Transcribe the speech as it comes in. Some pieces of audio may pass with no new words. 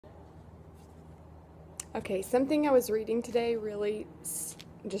Okay, something I was reading today really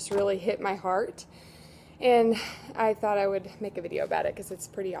hit my heart, and I thought I would make a video about it because it's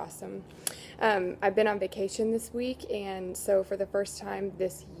pretty awesome. I've been on vacation this week, and so for the first time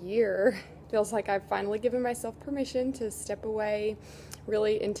this year, feels like I've finally given myself permission to step away,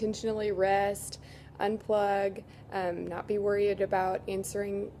 really intentionally rest, unplug, not be worried about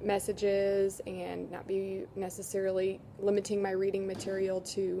answering messages, and not be necessarily limiting my reading material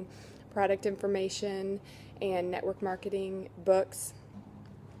to product information and network marketing books.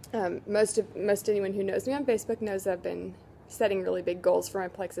 Most anyone who knows me on Facebook knows I've been setting really big goals for my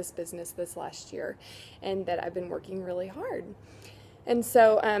Plexus business this last year, and that I've been working really hard. And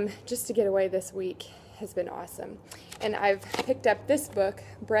so just to get away this week has been awesome. And I've picked up this book,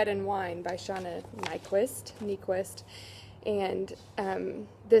 Bread and Wine by Shauna Nyquist. And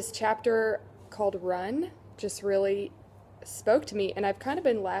this chapter called Run just really spoke to me, and I've kind of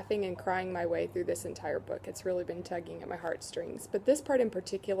been laughing and crying my way through this entire book. It's really been tugging at my heartstrings. But this part in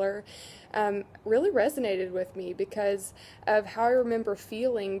particular really resonated with me because of how I remember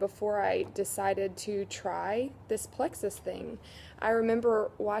feeling before I decided to try this Plexus thing. I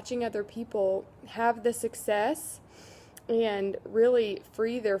remember watching other people have the success and really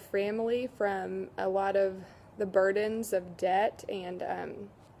free their family from a lot of the burdens of debt, and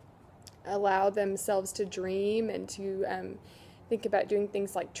allow themselves to dream and to think about doing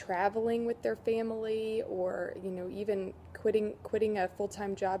things like traveling with their family, or even quitting a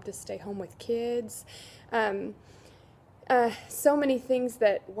full-time job to stay home with kids. So many things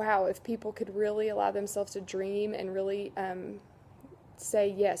that, wow, if people could really allow themselves to dream and really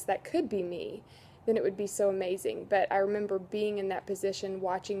say, yes, that could be me, then it would be so amazing. But I remember being in that position,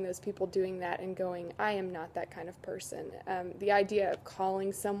 watching those people doing that and going, I am not that kind of person. The idea of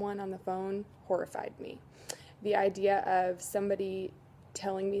calling someone on the phone horrified me. The idea of somebody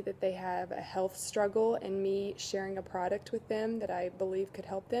telling me that they have a health struggle and me sharing a product with them that I believe could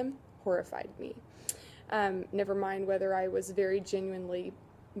help them horrified me. Never mind whether I was very genuinely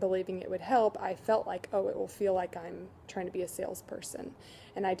believing it would help. I felt like, oh, it will feel like I'm trying to be a salesperson,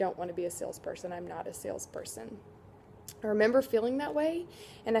 and I don't want to be a salesperson. I'm not a salesperson. I remember feeling that way,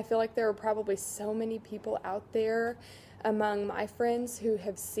 and I feel like there are probably so many people out there among my friends who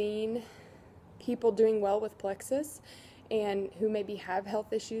have seen people doing well with Plexus and who maybe have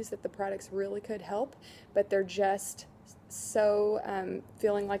health issues that the products really could help, but they're just so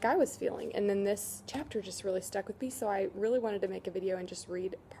feeling like I was feeling. And then this chapter just really stuck with me, so I really wanted to make a video and just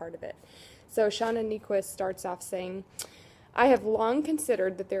read part of it. So Shauna Nyquist starts off saying, I have long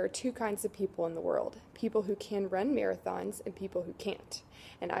considered that there are two kinds of people in the world, people who can run marathons and people who can't.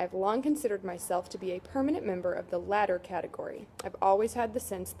 And I have long considered myself to be a permanent member of the latter category. I've always had the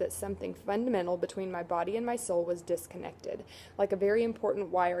sense that something fundamental between my body and my soul was disconnected, like a very important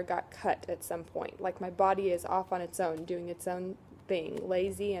wire got cut at some point, like my body is off on its own, doing its own thing,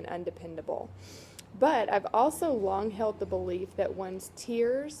 lazy and undependable. But I've also long held the belief that one's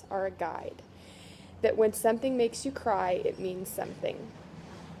tears are a guide, that when something makes you cry, it means something.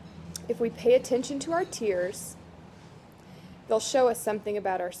 If we pay attention to our tears, they'll show us something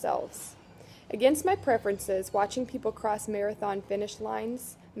about ourselves. Against my preferences, watching people cross marathon finish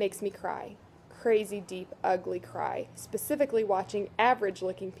lines makes me cry. Crazy, deep, ugly cry. Specifically, watching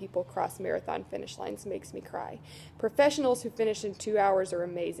average-looking people cross marathon finish lines makes me cry. Professionals who finish in 2 hours are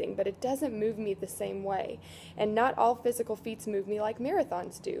amazing, but it doesn't move me the same way. And not all physical feats move me like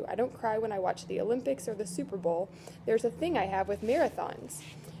marathons do. I don't cry when I watch the Olympics or the Super Bowl. There's a thing I have with marathons.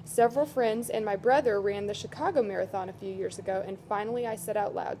 Several friends and my brother ran the Chicago Marathon a few years ago, and finally I said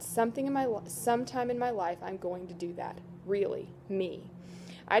out loud, sometime in my life I'm going to do that. Really, me.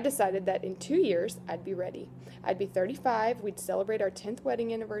 I decided that in 2 years, I'd be ready. I'd be 35, we'd celebrate our 10th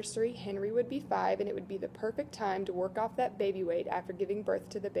wedding anniversary, Henry would be 5, and it would be the perfect time to work off that baby weight after giving birth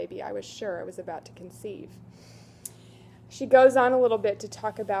to the baby I was sure I was about to conceive. She goes on a little bit to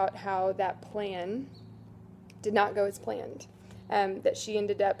talk about how that plan did not go as planned, that she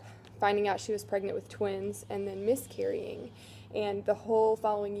ended up finding out she was pregnant with twins and then miscarrying, and the whole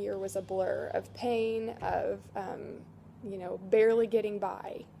following year was a blur of pain, of barely getting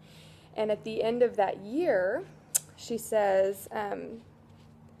by. And at the end of that year, she says,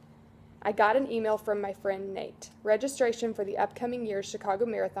 I got an email from my friend Nate. Registration for the upcoming year's Chicago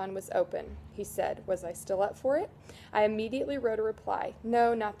Marathon was open. He said, was I still up for it? I immediately wrote a reply,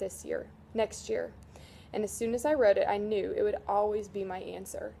 no, not this year, next year. And as soon as I wrote it, I knew it would always be my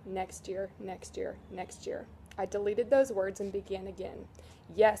answer, next year, next year, next year. I deleted those words and began again.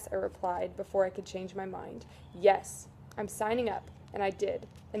 Yes, I replied before I could change my mind. Yes, I'm signing up. And I did.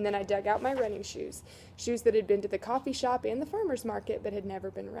 And then I dug out my running shoes, shoes that had been to the coffee shop and the farmer's market but had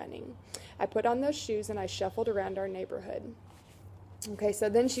never been running. I put on those shoes and I shuffled around our neighborhood. Okay, so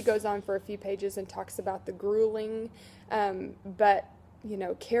then she goes on for a few pages and talks about the grueling, but,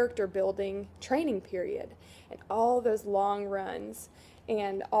 character building training period and all those long runs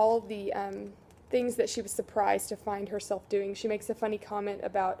and all the things that she was surprised to find herself doing. She makes a funny comment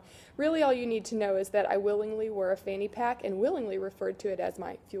about, really all you need to know is that I willingly wore a fanny pack and willingly referred to it as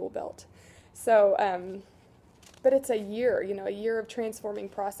my fuel belt. So, but it's a year, a year of transforming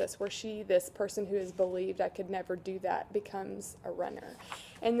process where she, this person who has believed I could never do that, becomes a runner.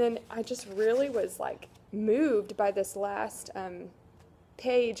 And then I just really was like moved by this last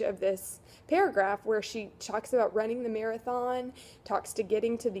page of this paragraph where she talks about running the marathon, talks to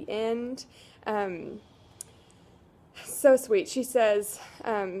getting to the end. So sweet. She says,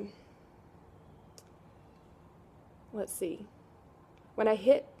 let's see. When I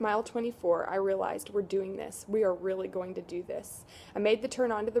hit mile 24, I realized we're doing this. We are really going to do this. I made the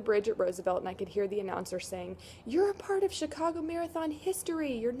turn onto the bridge at Roosevelt, and I could hear the announcer saying, "You're a part of Chicago Marathon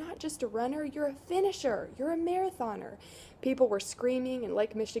history. You're not just a runner, you're a finisher. You're a marathoner." People were screaming, and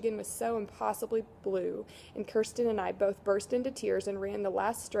Lake Michigan was so impossibly blue, and Kirsten and I both burst into tears and ran the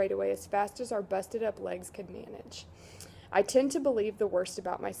last straightaway as fast as our busted-up legs could manage. I tend to believe the worst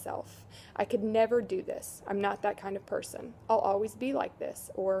about myself. I could never do this. I'm not that kind of person. I'll always be like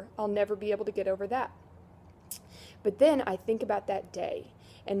this, or I'll never be able to get over that. But then I think about that day,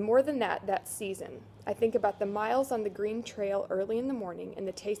 and more than that, that season. I think about the miles on the green trail early in the morning and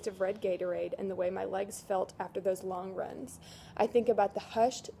the taste of red Gatorade and the way my legs felt after those long runs. I think about the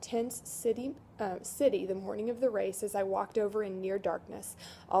hushed, tense city the morning of the race as I walked over in near darkness,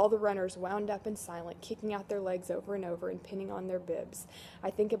 all the runners wound up and silent, kicking out their legs over and over and pinning on their bibs. I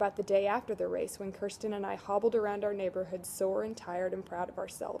think about the day after the race when Kirsten and I hobbled around our neighborhood sore and tired and proud of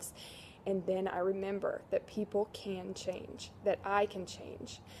ourselves. And then I remember that people can change, that I can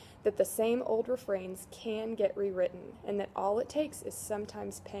change, that the same old refrains can get rewritten, and that all it takes is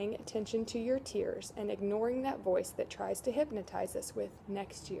sometimes paying attention to your tears and ignoring that voice that tries to hypnotize us with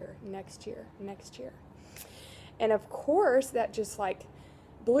next year, next year, next year. And of course, that just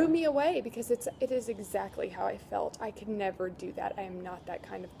blew me away because it is exactly how I felt. I could never do that. I am not that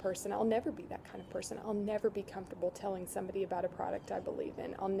kind of person. I'll never be that kind of person. I'll never be comfortable telling somebody about a product I believe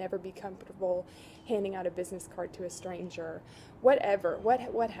in. I'll never be comfortable handing out a business card to a stranger, whatever,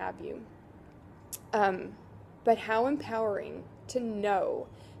 what have you. But how empowering to know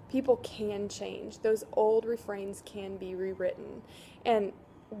people can change. Those old refrains can be rewritten. And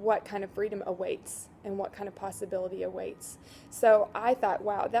what kind of freedom awaits and what kind of possibility awaits. So I thought,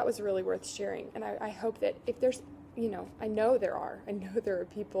 wow, that was really worth sharing. And I hope that if there's, I know there are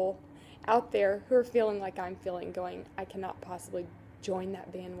people out there who are feeling like I'm feeling, going, I cannot possibly join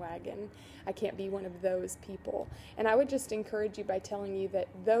that bandwagon. I can't be one of those people. And I would just encourage you by telling you that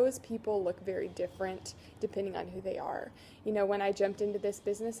those people look very different depending on who they are. When I jumped into this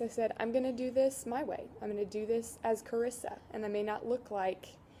business, I said, I'm going to do this my way. I'm going to do this as Carissa. And I may not look like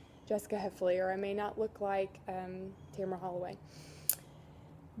Jessica Heffley, or I may not look like Tamara Holloway.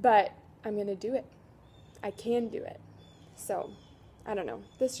 But I'm going to do it. I can do it. So, I don't know.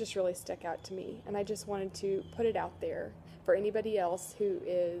 This just really stuck out to me. And I just wanted to put it out there for anybody else who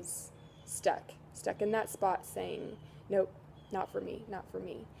is stuck in that spot saying, nope, not for me, not for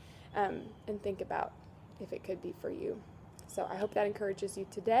me. And think about if it could be for you. So I hope that encourages you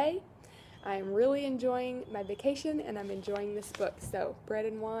today. I'm really enjoying my vacation, and I'm enjoying this book. So bread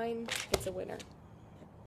and wine, it's a winner.